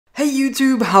Hey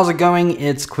YouTube, how's it going?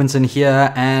 It's Quentin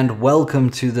here and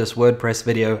welcome to this WordPress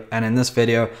video. And in this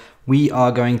video, we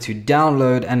are going to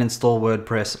download and install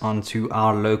WordPress onto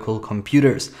our local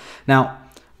computers. Now,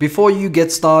 before you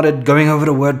get started going over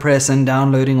to WordPress and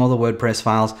downloading all the WordPress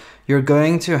files, you're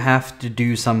going to have to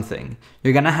do something.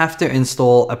 You're going to have to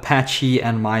install Apache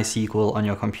and MySQL on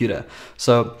your computer.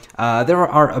 So there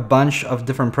are a bunch of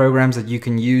different programs that you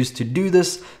can use to do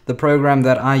this. The program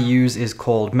that I use is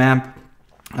called MAMP.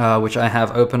 Which I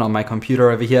have open on my computer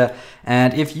over here.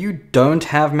 And if you don't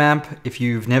have MAMP, if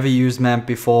you've never used MAMP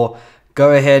before,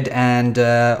 go ahead and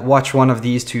watch one of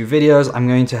these two videos. I'm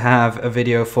going to have a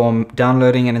video for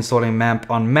downloading and installing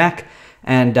MAMP on Mac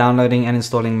and downloading and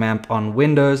installing MAMP on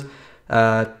Windows.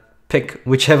 Pick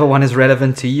whichever one is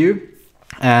relevant to you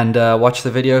and watch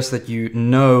the video so that you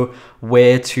know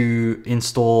where to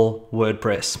install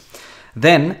WordPress.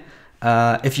 Then,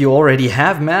 if you already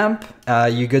have MAMP,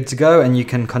 you're good to go and you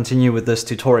can continue with this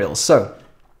tutorial. So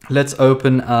let's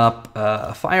open up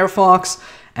Firefox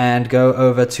and go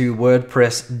over to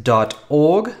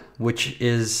wordpress.org, which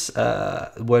is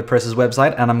WordPress's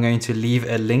website, and I'm going to leave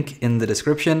a link in the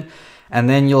description. And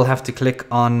then you'll have to click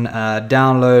on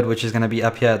download, which is going to be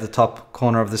up here at the top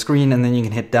corner of the screen, and then you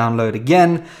can hit download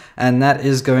again, and that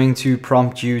is going to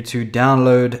prompt you to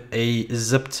download a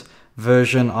zipped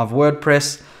version of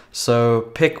WordPress. So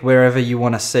pick wherever you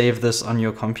want to save this on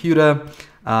your computer.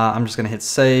 I'm just going to hit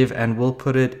save and we'll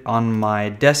put it on my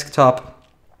desktop.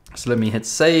 So let me hit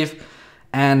save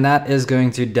and that is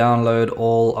going to download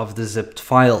all of the zipped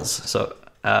files. So,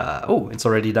 oh, it's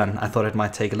already done. I thought it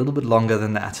might take a little bit longer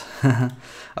than that.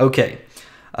 Okay,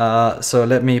 so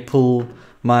let me pull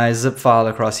my zip file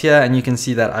across here and you can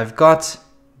see that I've got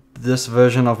this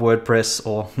version of WordPress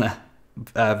or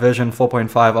version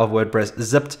 4.5 of WordPress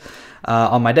zipped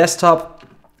on my desktop,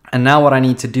 and now what I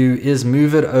need to do is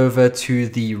move it over to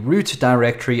the root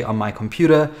directory on my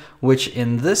computer, which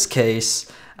in this case,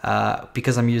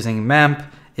 because I'm using MAMP,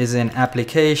 is in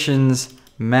applications,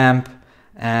 MAMP,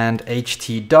 and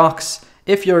htdocs.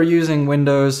 If you're using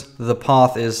Windows, the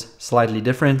path is slightly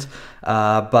different,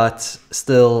 but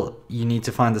still you need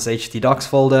to find this htdocs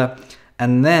folder,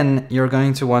 and then you're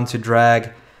going to want to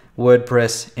drag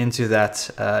WordPress into that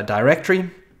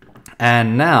directory.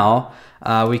 And now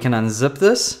we can unzip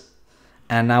this,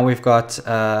 and now we've got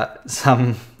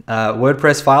some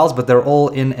WordPress files, but they're all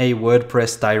in a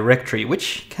WordPress directory,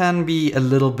 which can be a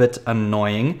little bit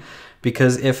annoying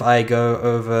because if I go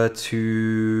over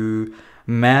to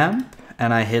MAMP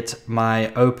and I hit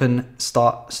my open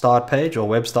start page or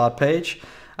web start page,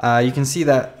 you can see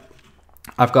that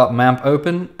I've got MAMP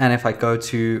open, and if I go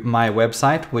to my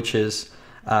website, which is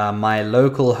my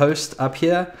local host up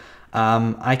here,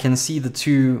 I can see the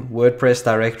two WordPress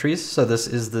directories. So this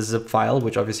is the zip file,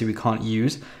 which obviously we can't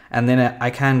use. And then I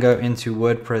can go into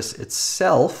WordPress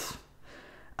itself.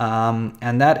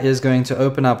 And that is going to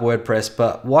open up WordPress,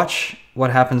 but watch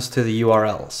what happens to the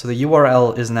URL. So the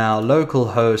URL is now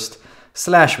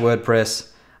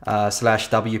localhost/WordPress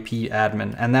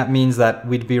 /WPadmin. And that means that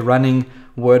we'd be running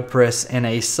WordPress in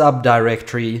a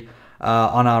subdirectory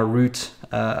on our root.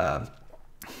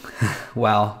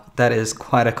 Wow, that is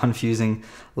quite a confusing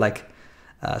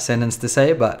sentence to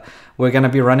say, but we're going to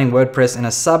be running WordPress in a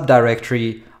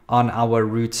subdirectory on our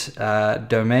root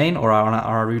domain or on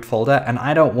our root folder, and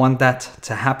I don't want that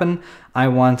to happen. I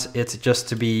want it just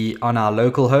to be on our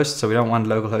local host, so we don't want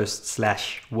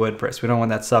localhost/WordPress. We don't want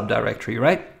that subdirectory,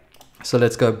 right? So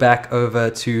let's go back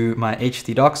over to my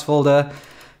htdocs folder,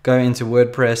 go into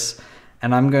WordPress,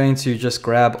 and I'm going to just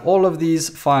grab all of these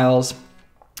files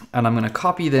and I'm going to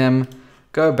copy them,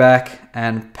 go back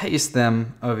and paste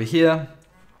them over here.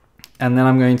 And then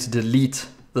I'm going to delete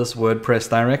this WordPress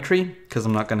directory because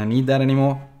I'm not going to need that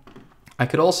anymore. I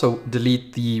could also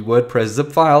delete the WordPress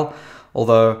zip file,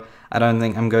 although I don't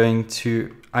think I'm going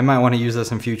to. I might want to use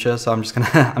this in future, so I'm just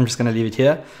gonna leave it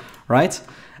here, right?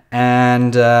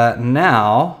 And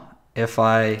now if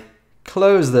I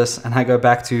close this and I go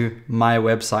back to my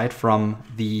website from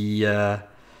the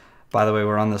by the way,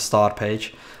 we're on the start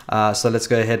page. So let's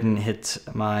go ahead and hit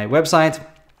my website.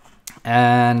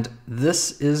 And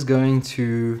this is going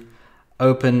to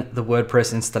open the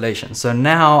WordPress installation. So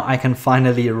now I can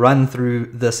finally run through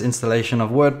this installation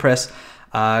of WordPress.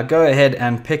 Go ahead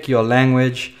and pick your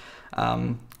language.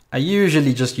 I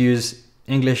usually just use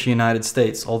English United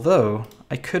States, although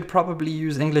I could probably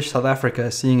use English South Africa,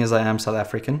 seeing as I am South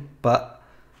African. But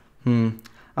I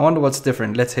wonder what's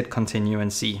different. Let's hit continue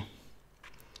and see.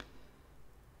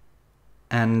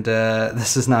 And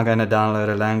this is now going to download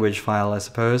a language file, I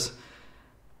suppose.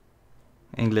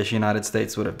 English United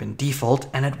States would have been default,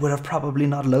 and it would have probably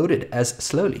not loaded as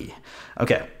slowly.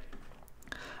 Okay,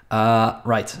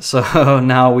 Right, so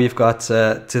now we've got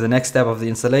to the next step of the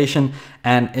installation,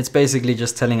 and it's basically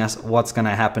just telling us what's going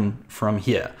to happen from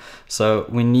here. So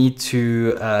we need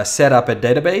to set up a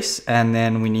database, and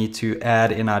then we need to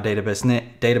add in our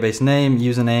database name,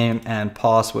 username, and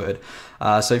password.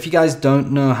 So if you guys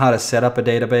don't know how to set up a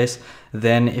database,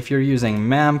 then if you're using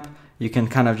MAMP, you can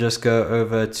kind of just go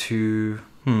over to,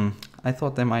 I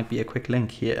thought there might be a quick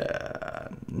link here.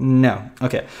 No,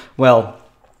 okay, well,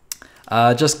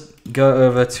 just go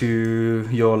over to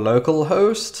your local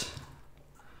host.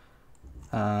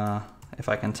 If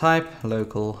I can type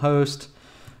localhost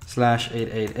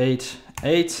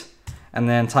 /8888, and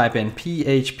then type in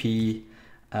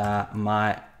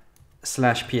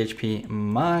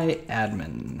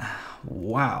PHPmyAdmin.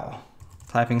 Wow,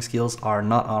 typing skills are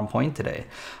not on point today.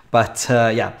 But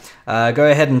yeah,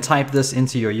 go ahead and type this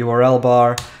into your URL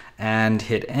bar and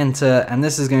hit enter, and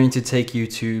this is going to take you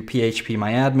to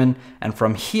PHPmyAdmin, and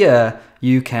from here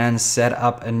you can set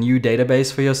up a new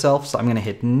database for yourself. So I'm going to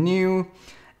hit new,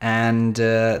 and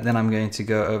then I'm going to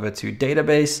go over to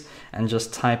database and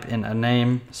just type in a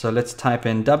name. So let's type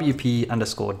in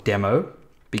WP_demo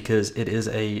because it is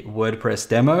a WordPress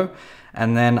demo,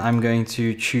 and then I'm going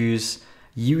to choose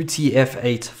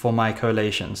UTF-8 for my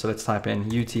collation. So let's type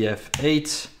in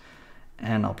UTF-8,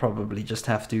 and I'll probably just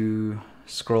have to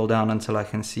scroll down until I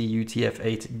can see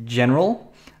UTF-8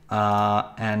 general,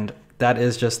 and that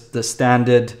is just the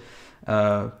standard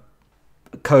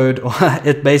code.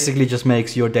 It basically just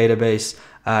makes your database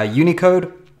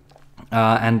Unicode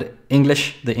and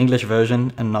English, the English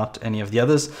version, and not any of the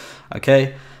others.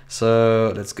 Okay,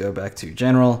 so let's go back to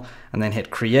general and then hit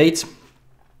create.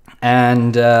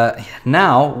 And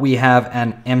now we have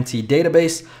an empty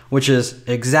database, which is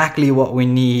exactly what we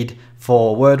need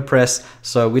for WordPress.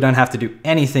 So we don't have to do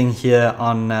anything here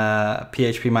on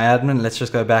PHPmyAdmin. Let's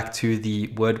just go back to the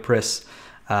WordPress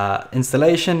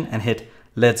installation and hit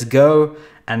let's go.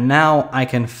 And now I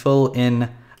can fill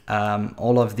in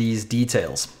all of these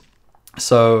details.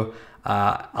 So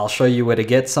I'll show you where to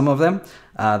get some of them.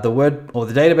 The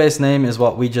database name is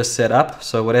what we just set up.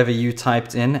 So whatever you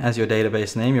typed in as your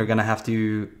database name, you're going to have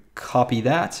to copy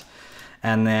that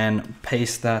and then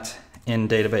paste that in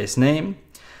database name.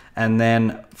 And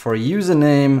then for a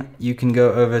username, you can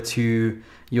go over to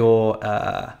your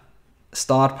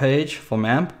start page for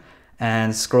MAMP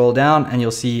and scroll down, and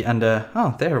you'll see under,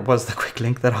 oh, there was the quick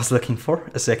link that I was looking for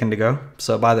a second ago.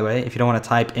 So by the way, if you don't want to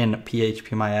type in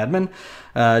PHPmyAdmin,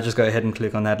 just go ahead and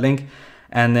click on that link.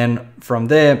 And then from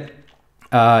there,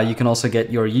 you can also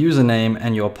get your username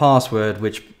and your password,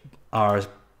 which are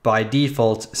by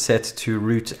default set to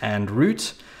root and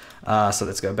root. So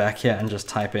let's go back here and just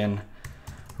type in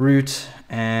root,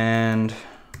 and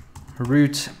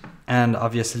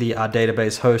obviously our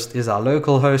database host is our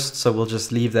local host, so we'll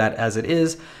just leave that as it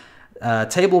is.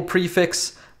 Table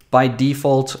prefix, by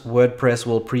default WordPress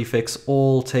will prefix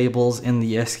all tables in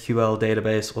the SQL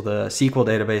database or the SQL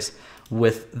database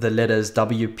with the letters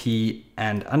WP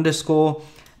and underscore,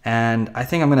 and I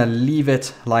think I'm gonna leave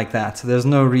it like that. So there's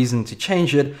no reason to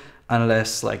change it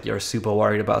unless like you're super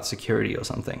worried about security or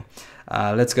something.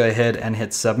 Let's go ahead and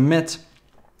hit submit.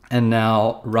 And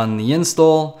now run the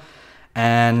install.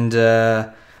 And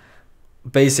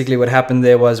basically what happened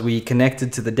there was we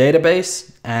connected to the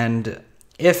database, and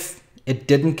if it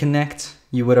didn't connect,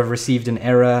 you would have received an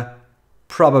error,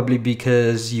 probably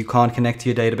because you can't connect to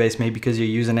your database, maybe because your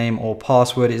username or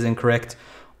password is incorrect,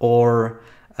 or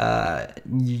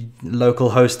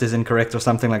local host is incorrect or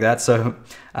something like that. So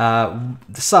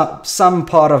some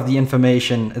part of the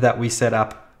information that we set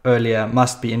up earlier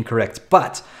must be incorrect,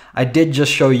 but I did just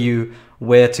show you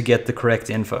where to get the correct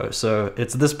info. So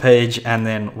it's this page and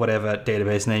then whatever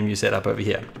database name you set up over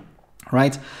here.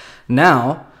 Right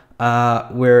now,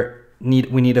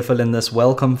 we need to fill in this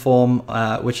welcome form,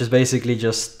 which is basically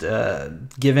just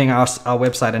giving us our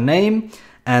website a name,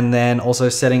 and then also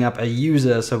setting up a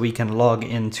user so we can log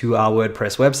into our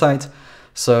WordPress website.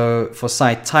 So for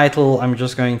site title, I'm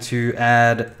just going to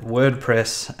add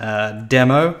WordPress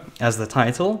demo as the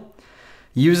title.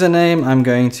 Username, I'm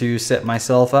going to set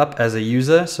myself up as a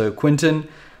user, so Quentin.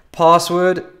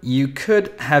 Password, you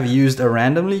could have used a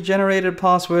randomly generated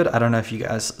password. I don't know if you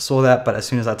guys saw that, but as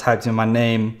soon as I typed in my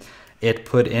name, it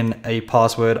put in a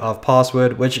password of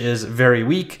password, which is very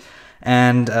weak.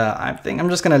 And I think I'm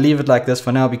just going to leave it like this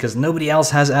for now because nobody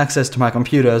else has access to my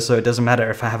computer, so it doesn't matter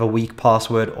if I have a weak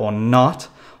password or not.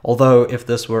 Although if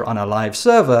this were on a live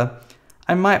server,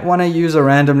 I might want to use a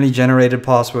randomly generated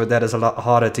password that is a lot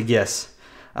harder to guess.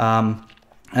 And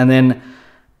then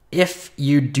if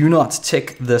you do not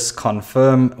tick this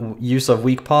confirm use of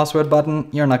weak password button,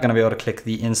 you're not going to be able to click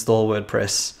the install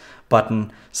WordPress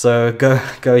button. So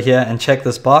go here and check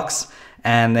this box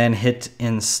and then hit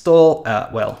install.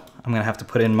 Well, I'm going to have to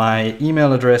put in my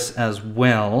email address as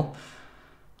well.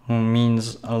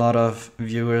 Means a lot of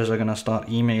viewers are going to start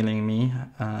emailing me.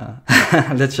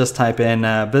 Let's just type in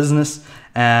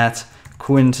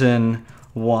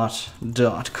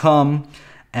business@quentinwatt.com,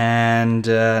 and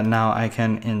now I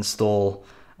can install.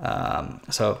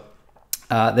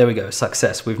 There we go,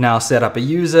 success. We've now set up a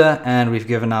user and we've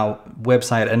given our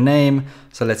website a name.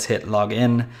 So let's hit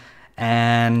login.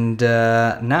 And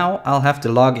now I'll have to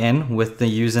log in with the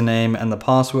username and the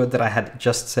password that I had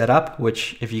just set up,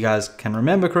 which, if you guys can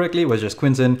remember correctly, was just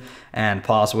Quentin and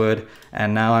password.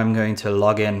 And now I'm going to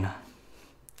log in.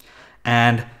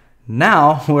 And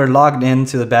now we're logged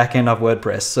into the backend of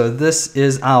WordPress. So this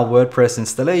is our WordPress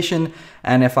installation.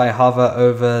 And if I hover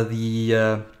over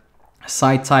the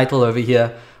site title over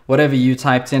here, whatever you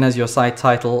typed in as your site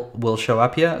title will show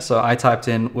up here. So I typed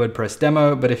in WordPress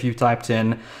demo, but if you typed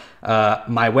in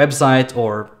my website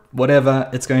or whatever,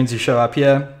 it's going to show up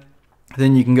here.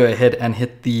 Then you can go ahead and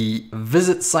hit the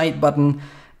visit site button,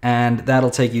 and that'll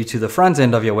take you to the front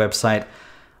end of your website,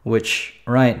 which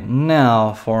right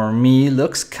now for me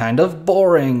looks kind of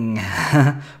boring.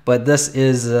 But this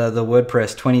is the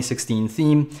WordPress 2016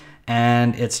 theme,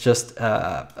 and it's just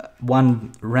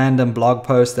one random blog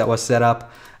post that was set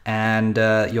up, and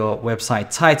your website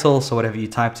title. So whatever you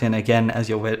typed in again as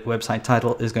your website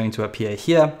title is going to appear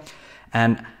here.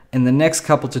 And in the next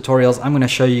couple tutorials, I'm going to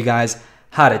show you guys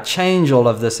how to change all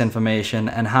of this information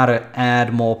and how to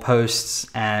add more posts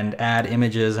and add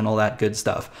images and all that good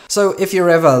stuff. So if you're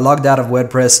ever logged out of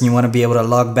WordPress and you want to be able to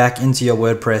log back into your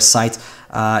WordPress site,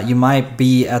 you might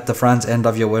be at the front end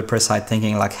of your WordPress site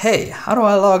thinking like, hey, how do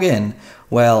I log in?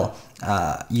 Well,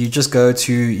 you just go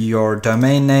to your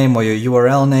domain name or your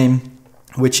URL name,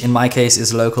 which in my case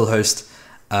is localhost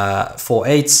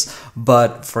 48,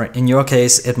 but in your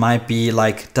case it might be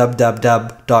like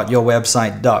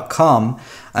www.yourwebsite.com,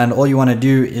 and all you want to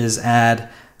do is add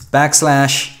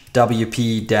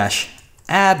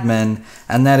 /wp-admin,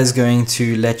 and that is going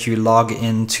to let you log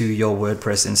into your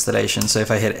WordPress installation. So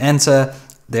if I hit enter,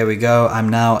 there we go, I'm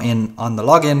now on the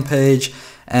login page,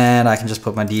 and I can just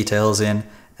put my details in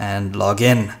and log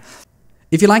in.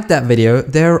 If you liked that video,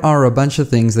 there are a bunch of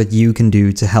things that you can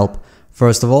do to help.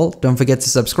 First of all, don't forget to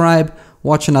subscribe,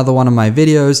 watch another one of my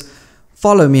videos,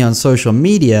 follow me on social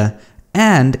media,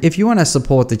 and if you want to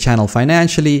support the channel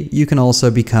financially, you can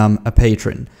also become a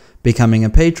patron. Becoming a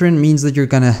patron means that you're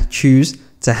going to choose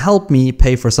to help me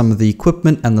pay for some of the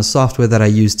equipment and the software that I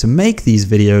use to make these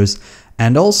videos,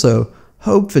 and also,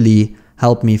 hopefully,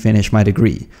 help me finish my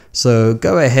degree. So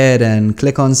go ahead and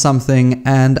click on something,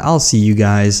 and I'll see you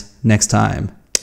guys next time.